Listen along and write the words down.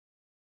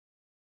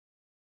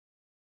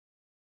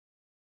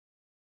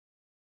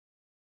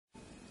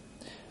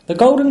The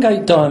Golden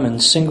Gate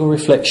Diamond Single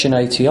Reflection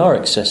ATR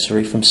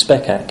Accessory from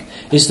Specac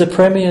is the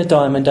premier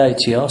diamond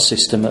ATR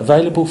system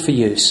available for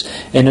use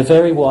in a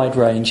very wide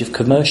range of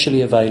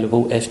commercially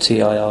available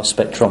FTIR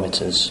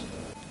spectrometers.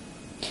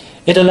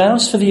 It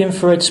allows for the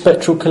infrared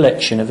spectral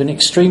collection of an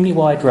extremely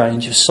wide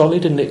range of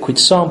solid and liquid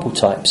sample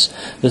types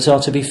that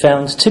are to be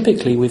found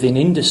typically within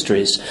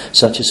industries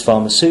such as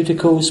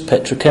pharmaceuticals,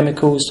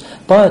 petrochemicals,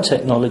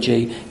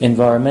 biotechnology,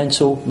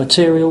 environmental,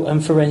 material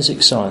and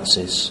forensic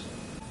sciences.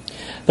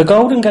 The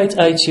Golden Gate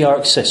ATR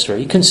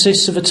Accessory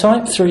consists of a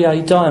Type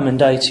 3A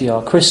diamond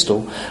ATR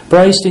crystal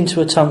brazed into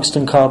a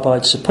tungsten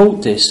carbide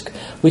support disc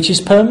which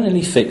is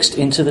permanently fixed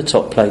into the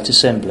top plate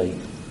assembly.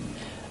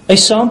 A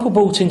sample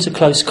brought into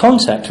close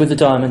contact with the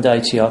diamond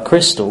ATR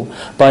crystal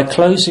by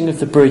closing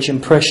of the bridge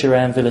and pressure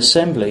anvil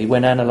assembly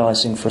when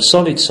analysing for a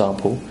solid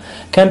sample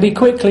can be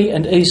quickly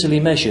and easily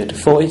measured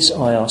for its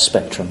IR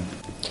spectrum.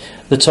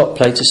 The top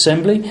plate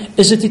assembly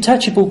is a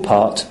detachable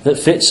part that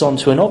fits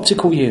onto an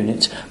optical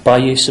unit by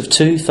use of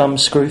two thumb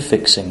screw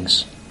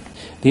fixings.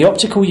 The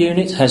optical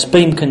unit has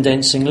beam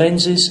condensing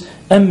lenses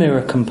and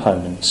mirror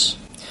components.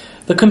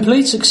 The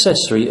complete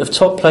accessory of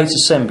top plate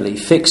assembly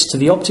fixed to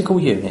the optical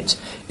unit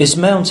is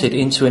mounted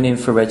into an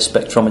infrared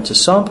spectrometer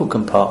sample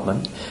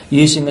compartment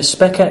using a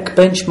Specac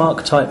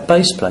benchmark type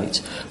baseplate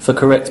for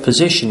correct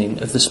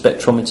positioning of the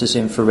spectrometer's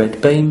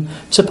infrared beam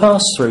to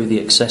pass through the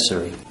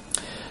accessory.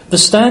 The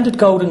standard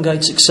Golden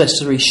Gate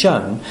accessory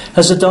shown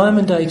has a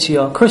diamond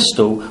ATR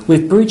crystal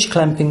with bridge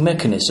clamping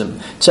mechanism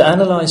to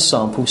analyse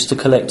samples to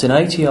collect an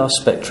ATR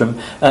spectrum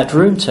at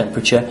room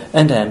temperature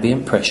and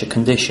ambient pressure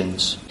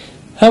conditions.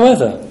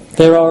 However,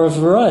 there are a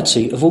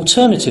variety of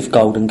alternative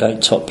Golden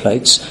Gate top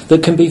plates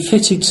that can be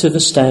fitted to the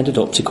standard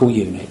optical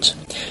unit.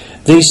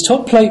 These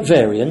top plate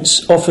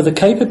variants offer the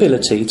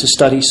capability to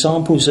study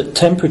samples at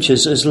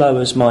temperatures as low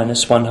as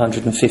minus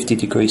 150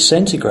 degrees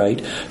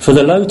centigrade for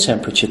the low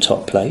temperature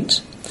top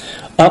plate,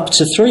 up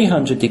to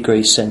 300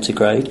 degrees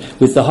centigrade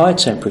with the high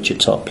temperature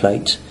top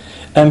plate,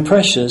 and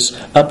pressures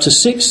up to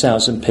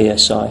 6000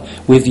 psi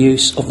with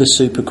use of the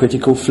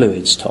supercritical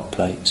fluids top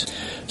plate.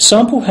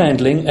 Sample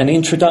handling and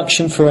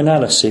introduction for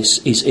analysis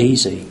is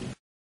easy.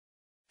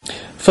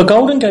 For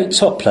Golden Gate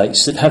top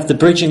plates that have the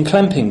bridge and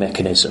clamping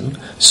mechanism,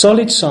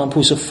 solid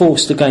samples are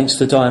forced against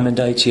the diamond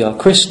ATR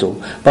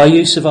crystal by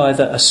use of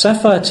either a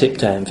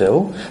sapphire-tipped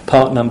anvil,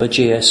 part number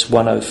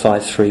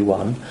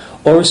GS10531,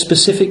 or a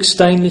specific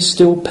stainless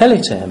steel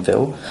pellet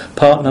anvil,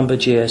 part number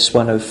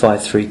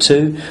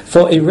GS10532,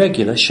 for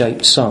irregular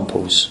shaped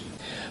samples.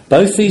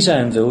 Both these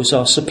anvils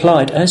are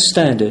supplied as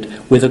standard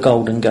with a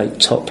Golden Gate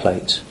top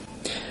plate.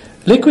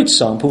 Liquid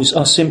samples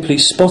are simply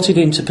spotted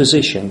into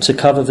position to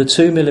cover the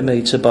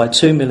 2mm by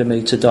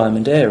 2mm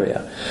diamond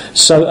area,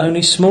 so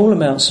only small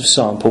amounts of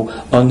sample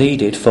are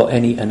needed for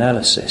any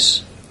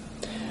analysis.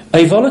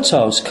 A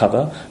volatiles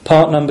cover,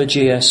 part number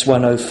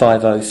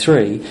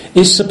GS10503,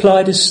 is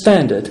supplied as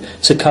standard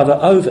to cover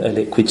over a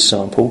liquid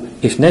sample,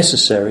 if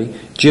necessary,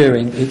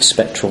 during its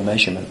spectral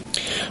measurement.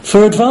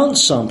 For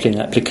advanced sampling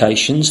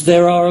applications,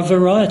 there are a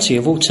variety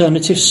of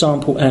alternative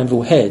sample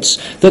anvil heads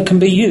that can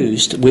be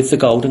used with the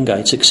Golden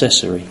Gate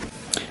accessory.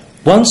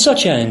 One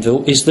such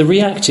anvil is the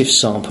reactive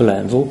sample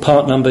anvil,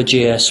 part number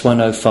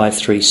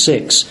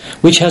GS10536,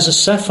 which has a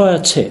sapphire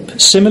tip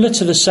similar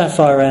to the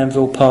sapphire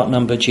anvil, part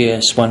number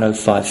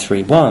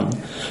GS10531,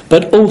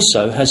 but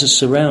also has a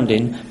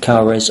surrounding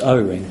Cowres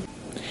O-ring.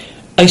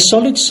 A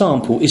solid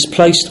sample is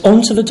placed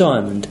onto the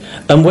diamond,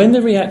 and when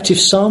the reactive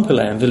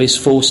sample anvil is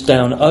forced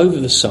down over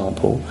the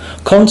sample,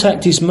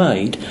 contact is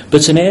made,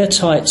 but an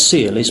airtight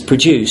seal is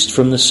produced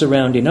from the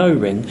surrounding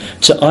O-ring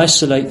to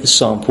isolate the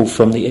sample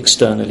from the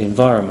external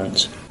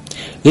environment.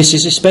 This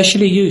is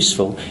especially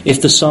useful if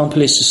the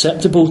sample is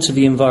susceptible to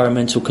the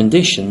environmental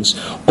conditions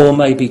or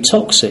may be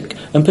toxic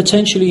and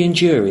potentially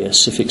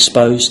injurious if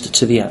exposed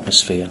to the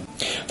atmosphere.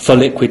 For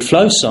liquid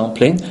flow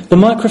sampling, the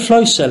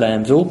microflow cell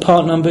anvil,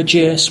 part number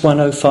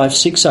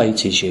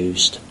GS10568, is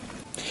used.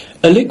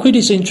 A liquid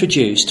is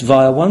introduced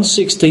via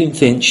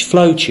 1/16 inch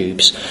flow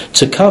tubes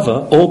to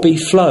cover or be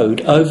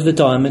flowed over the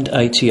diamond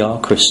ATR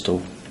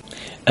crystal.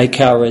 A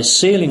Cowres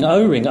sealing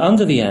O-ring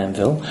under the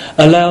anvil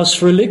allows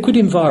for a liquid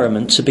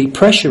environment to be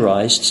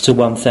pressurised to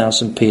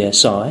 1000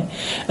 psi,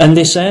 and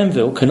this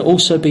anvil can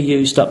also be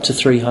used up to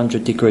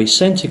 300 degrees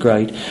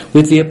centigrade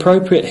with the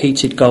appropriate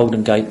heated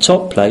Golden Gate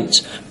top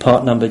plate,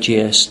 part number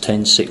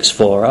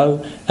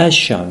GS10640, as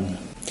shown.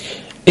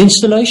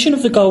 Installation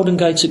of the Golden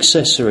Gate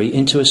accessory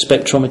into a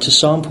spectrometer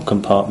sample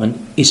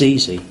compartment is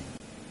easy.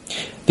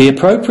 The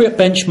appropriate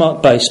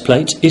benchmark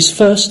baseplate is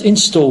first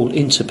installed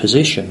into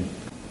position.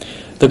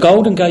 The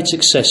Golden Gate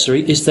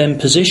accessory is then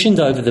positioned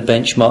over the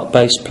benchmark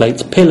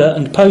baseplate pillar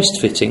and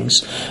post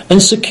fittings and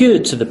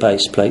secured to the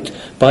baseplate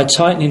by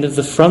tightening of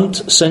the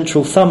front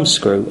central thumb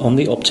screw on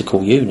the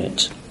optical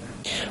unit.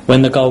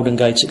 When the Golden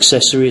Gate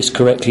accessory is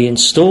correctly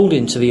installed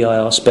into the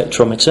IR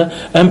spectrometer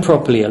and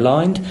properly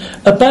aligned,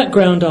 a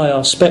background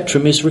IR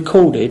spectrum is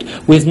recorded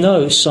with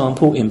no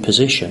sample in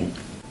position.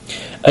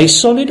 A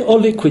solid or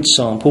liquid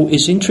sample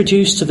is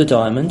introduced to the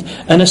diamond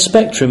and a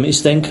spectrum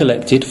is then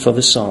collected for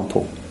the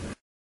sample.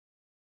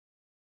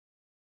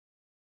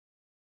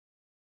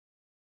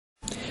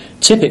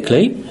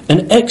 Typically,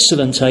 an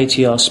excellent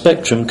ATR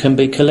spectrum can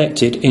be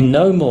collected in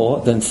no more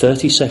than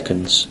 30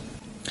 seconds.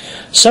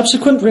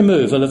 Subsequent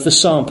removal of the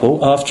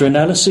sample after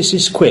analysis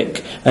is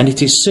quick, and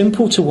it is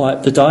simple to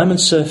wipe the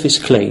diamond surface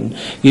clean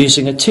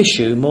using a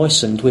tissue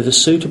moistened with a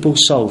suitable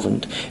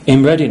solvent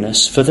in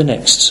readiness for the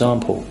next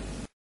sample.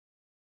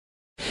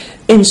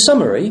 In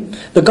summary,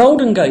 the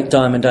Golden Gate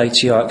Diamond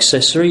ATR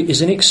Accessory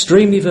is an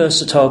extremely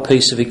versatile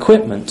piece of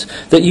equipment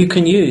that you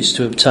can use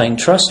to obtain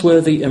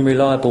trustworthy and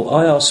reliable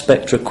IR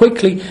spectra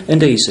quickly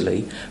and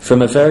easily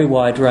from a very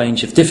wide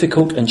range of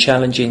difficult and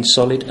challenging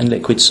solid and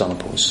liquid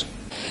samples.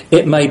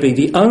 It may be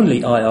the only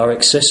IR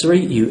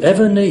accessory you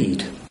ever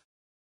need.